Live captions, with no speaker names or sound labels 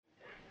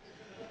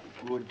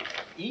Good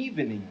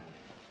evening.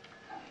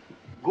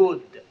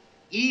 Good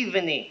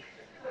evening.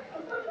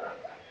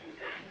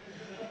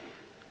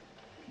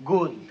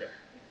 Good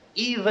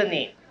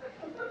evening.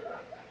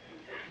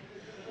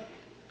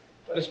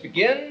 Let us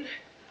begin.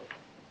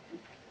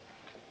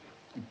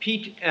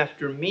 Repeat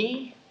after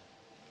me.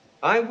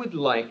 I would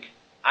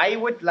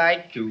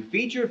like to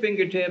feed your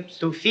fingertips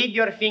to feed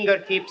your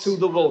fingertips to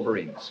the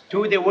Wolverines.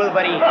 to the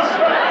Wolverines.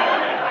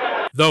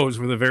 Those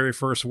were the very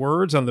first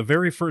words on the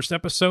very first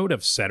episode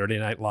of Saturday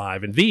Night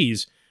Live, and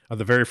these are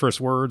the very first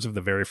words of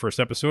the very first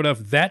episode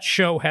of That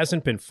Show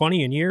Hasn't Been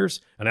Funny in Years,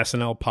 an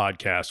SNL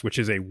podcast, which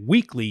is a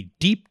weekly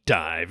deep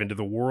dive into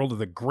the world of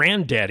the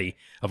granddaddy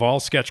of all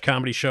sketch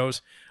comedy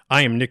shows.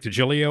 I am Nick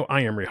DiGilio.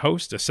 I am your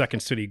host, a Second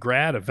City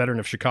grad, a veteran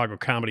of Chicago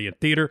comedy and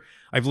theater.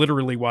 I've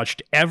literally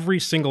watched every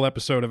single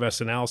episode of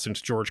SNL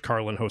since George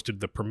Carlin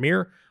hosted the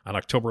premiere on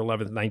October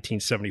 11th,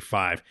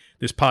 1975.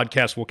 This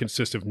podcast will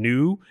consist of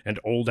new and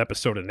old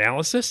episode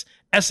analysis,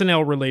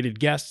 SNL-related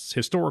guests,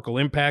 historical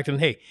impact, and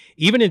hey,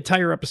 even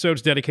entire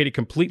episodes dedicated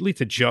completely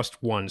to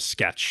just one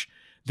sketch.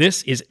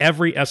 This is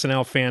every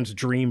SNL fan's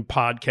dream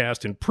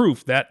podcast and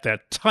proof that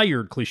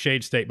tired,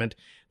 cliched statement,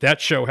 "That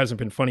show hasn't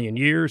been funny in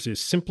years," is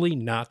simply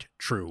not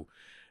true.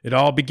 It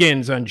all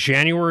begins on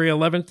January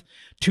 11th,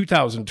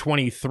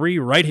 2023,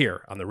 right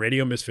here on the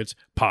Radio Misfits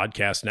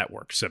Podcast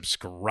Network.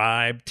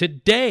 Subscribe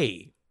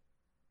today.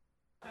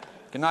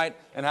 Good night,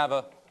 and have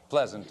a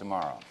pleasant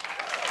tomorrow.